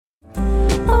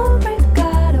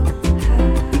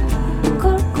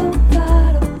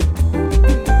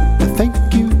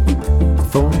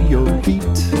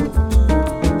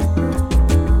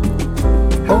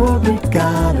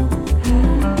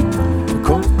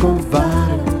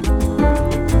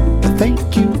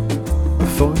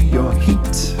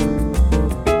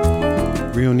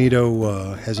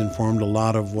has informed a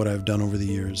lot of what I've done over the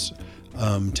years.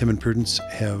 Tim and Prudence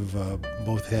have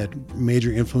both had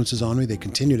major influences on me. They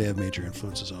continue to have major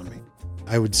influences on me.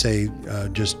 I would say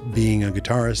just being a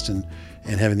guitarist and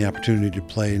having the opportunity to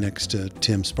play next to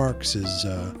Tim Sparks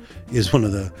is one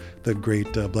of the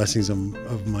great blessings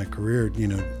of my career. You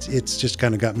know, it's just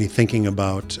kind of got me thinking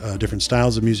about different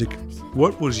styles of music.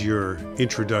 What was your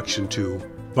introduction to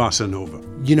bossa nova?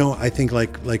 You know, I think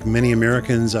like many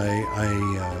Americans,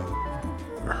 I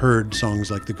heard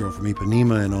songs like The Girl from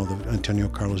Ipanema and all the Antonio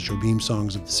Carlos Jobim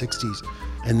songs of the 60s.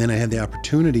 And then I had the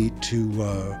opportunity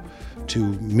to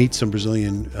meet some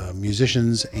Brazilian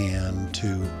musicians and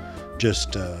to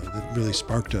just it really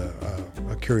sparked a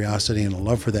curiosity and a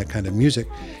love for that kind of music.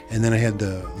 And then I had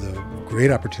the great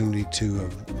opportunity to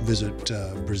visit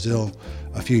Brazil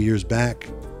a few years back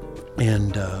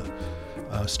and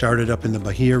started up in the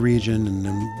Bahia region and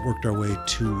then worked our way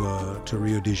to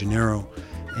Rio de Janeiro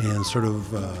and sort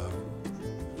of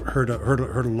heard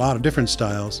a lot of different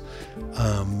styles,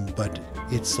 but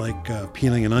it's like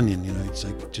peeling an onion, you know, it's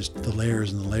like just the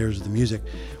layers and the layers of the music.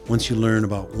 Once you learn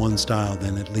about one style,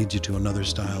 then it leads you to another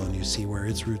style and you see where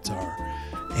its roots are.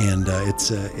 And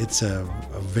it's a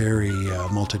very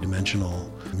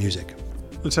multidimensional music.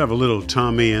 Let's have a little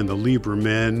Tommy and the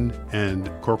Liebermen and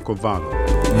Corcovado.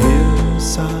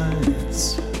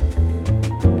 Hillsides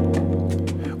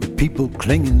with people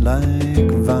clinging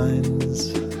like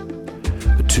vines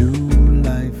to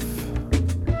life.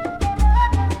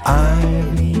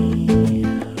 Ivy,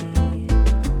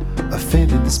 I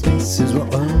feel in the spaces where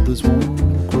others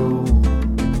won't grow,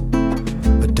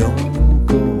 but don't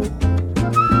go.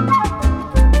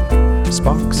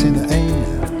 Sparks in the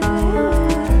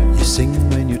air, you sing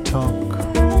when you talk.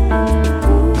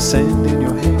 Sand in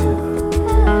your hair,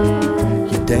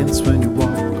 you dance when you walk.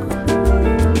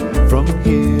 From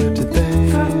here to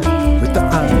there, with the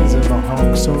eyes of a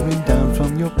hawk soaring down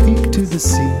from your peak to the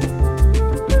sea.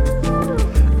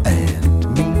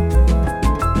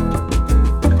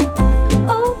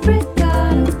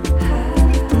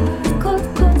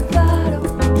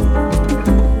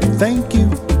 Thank you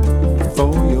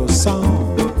for your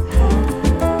song.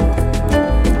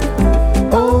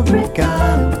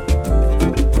 Obrigado,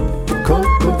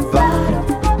 Corcovado.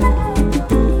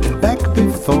 Back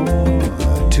before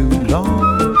too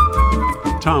long.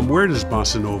 Tom, where does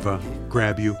bossa nova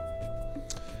grab you?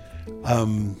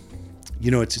 You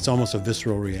know, it's almost a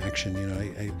visceral reaction. You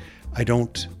know, I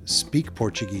don't speak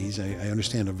Portuguese. I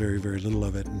understand a very, very little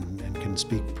of it and can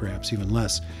speak perhaps even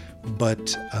less.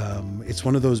 But it's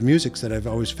one of those musics that I've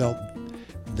always felt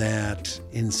that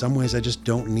in some ways I just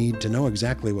don't need to know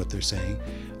exactly what they're saying.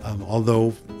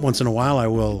 Although once in a while I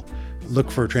will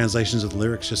look for translations of the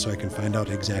lyrics just so I can find out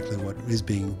exactly what is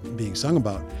being sung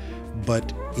about.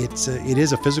 But it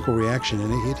is a physical reaction,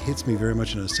 and it hits me very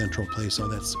much in a central place. So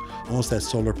that's almost that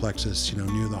solar plexus, you know,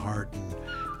 near the heart. And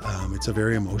it's a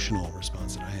very emotional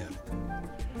response that I have.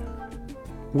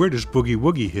 Where does boogie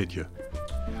woogie hit you?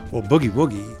 Well, boogie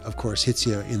woogie, of course, hits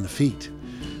you in the feet.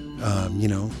 You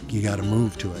know, you got to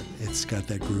move to it. It's got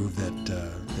that groove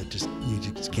that just you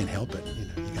just can't help it. You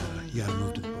know, you got to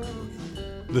move to the boogie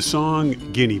woogie. The song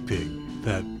 "Guinea Pig"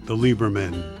 that the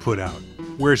Liebermen put out.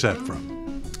 Where's that from?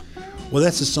 Well,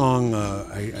 that's a song,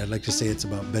 I'd like to say it's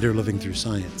about better living through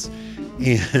science.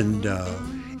 And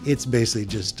it's basically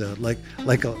just like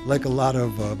a lot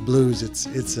of blues, it's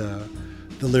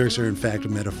the lyrics are in fact a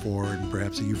metaphor and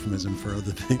perhaps a euphemism for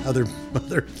other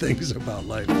things about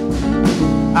life.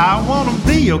 I want to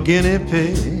be your guinea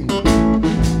pig.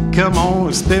 Come on,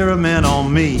 experiment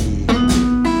on me.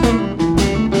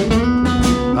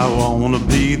 I want to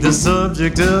be the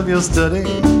subject of your study.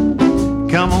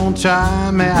 Come on, try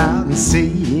me out and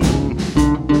see.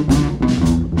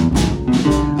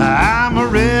 I'm a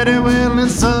ready, willing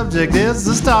subject. It's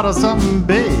the start of something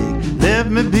big.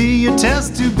 Let me be your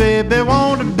test tube, baby.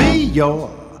 Want to be your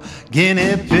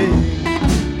guinea pig.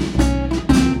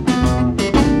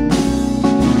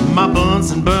 My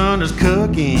Bunsen burner's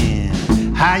cooking.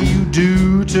 How you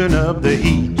do turn up the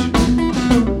heat.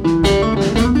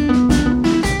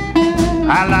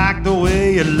 I like the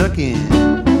way you're looking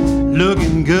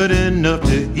good enough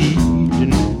to eat, you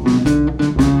know.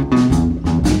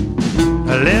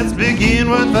 Let's begin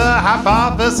with a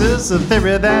hypothesis, a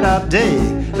theory that I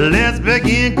dig. Let's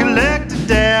begin collecting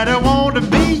data. I want to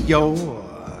be your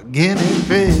guinea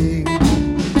pig.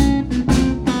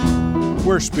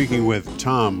 We're speaking with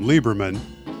Tom Liebermen.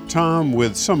 Tom,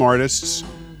 with some artists,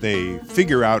 they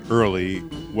figure out early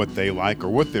what they like or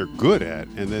what they're good at,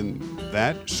 and then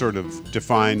that sort of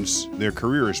defines their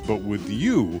careers. But with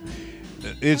you,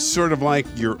 it's sort of like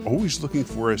you're always looking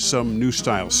for some new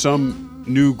style, some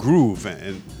new groove,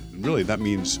 and really that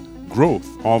means growth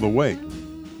all the way.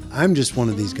 I'm just one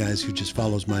of these guys who just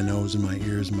follows my nose and my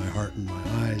ears and my heart and my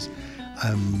eyes.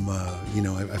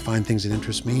 I find things that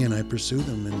interest me and I pursue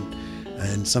them,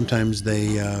 and sometimes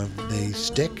they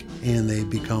stick and they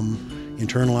become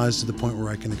internalized to the point where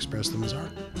I can express them as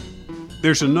art.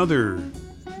 There's another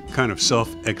kind of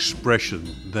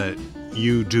self-expression that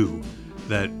you do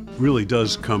that really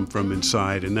does come from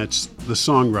inside, and that's the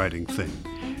songwriting thing.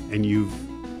 And you've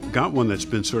got one that's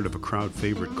been sort of a crowd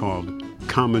favorite called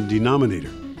Common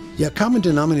Denominator. Yeah, Common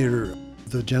Denominator,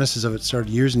 the genesis of it started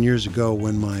years and years ago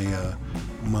when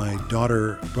my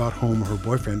daughter brought home her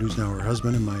boyfriend, who's now her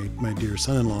husband, and my dear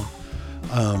son-in-law.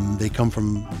 They come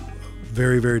from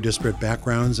very, very disparate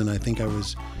backgrounds, and I think I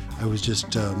was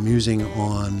just musing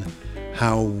on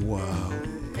how,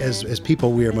 as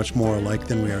people, we are much more alike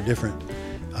than we are different,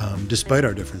 despite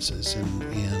our differences,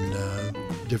 and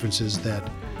differences that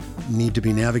need to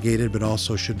be navigated, but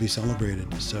also should be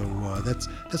celebrated. So that's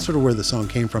sort of where the song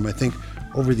came from. I think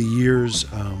over the years,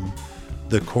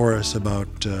 the chorus about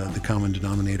the common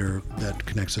denominator that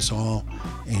connects us all,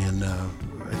 and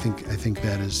I think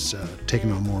that has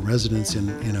taken on more resonance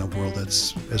in a world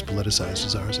that's as politicized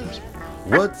as ours is.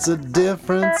 What's the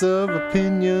difference of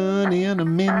opinion in a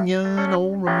minion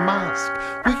or a mosque?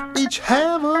 We each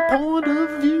have a point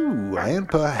of view, and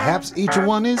perhaps each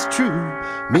one is true.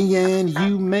 Me and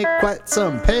you make quite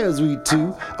some pairs, we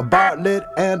two, a Bartlett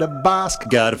and a Bosque.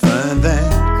 Gotta find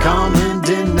that common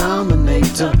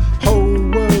denominator,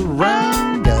 whole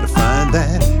around. Gotta find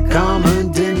that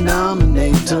common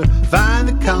denominator, find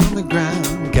the common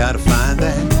ground. Gotta find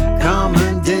that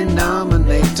common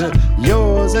denominator,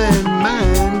 yours and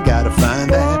mine. Gotta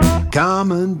find that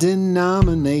common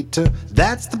denominator,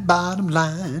 that's the bottom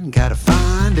line. Gotta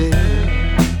find it.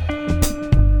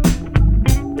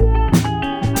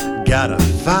 Gotta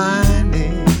find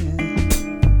it.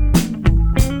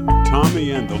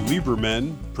 Tommy and the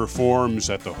Liebermen performs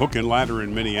at the Hook and Ladder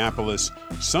in Minneapolis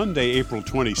Sunday, April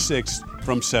 26th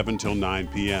from 7 till 9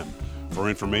 p.m. For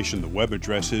information, the web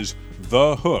address is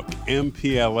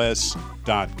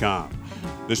thehookmpls.com.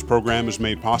 This program is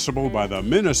made possible by the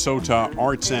Minnesota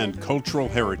Arts and Cultural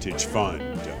Heritage Fund.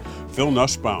 Phil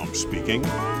Nussbaum speaking.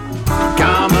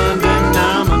 Common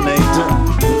denominator.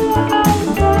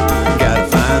 Gotta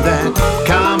find that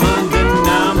common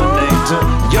denominator,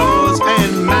 yours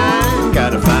and mine.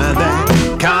 Gotta find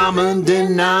that common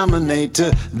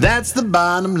denominator, that's the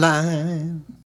bottom line.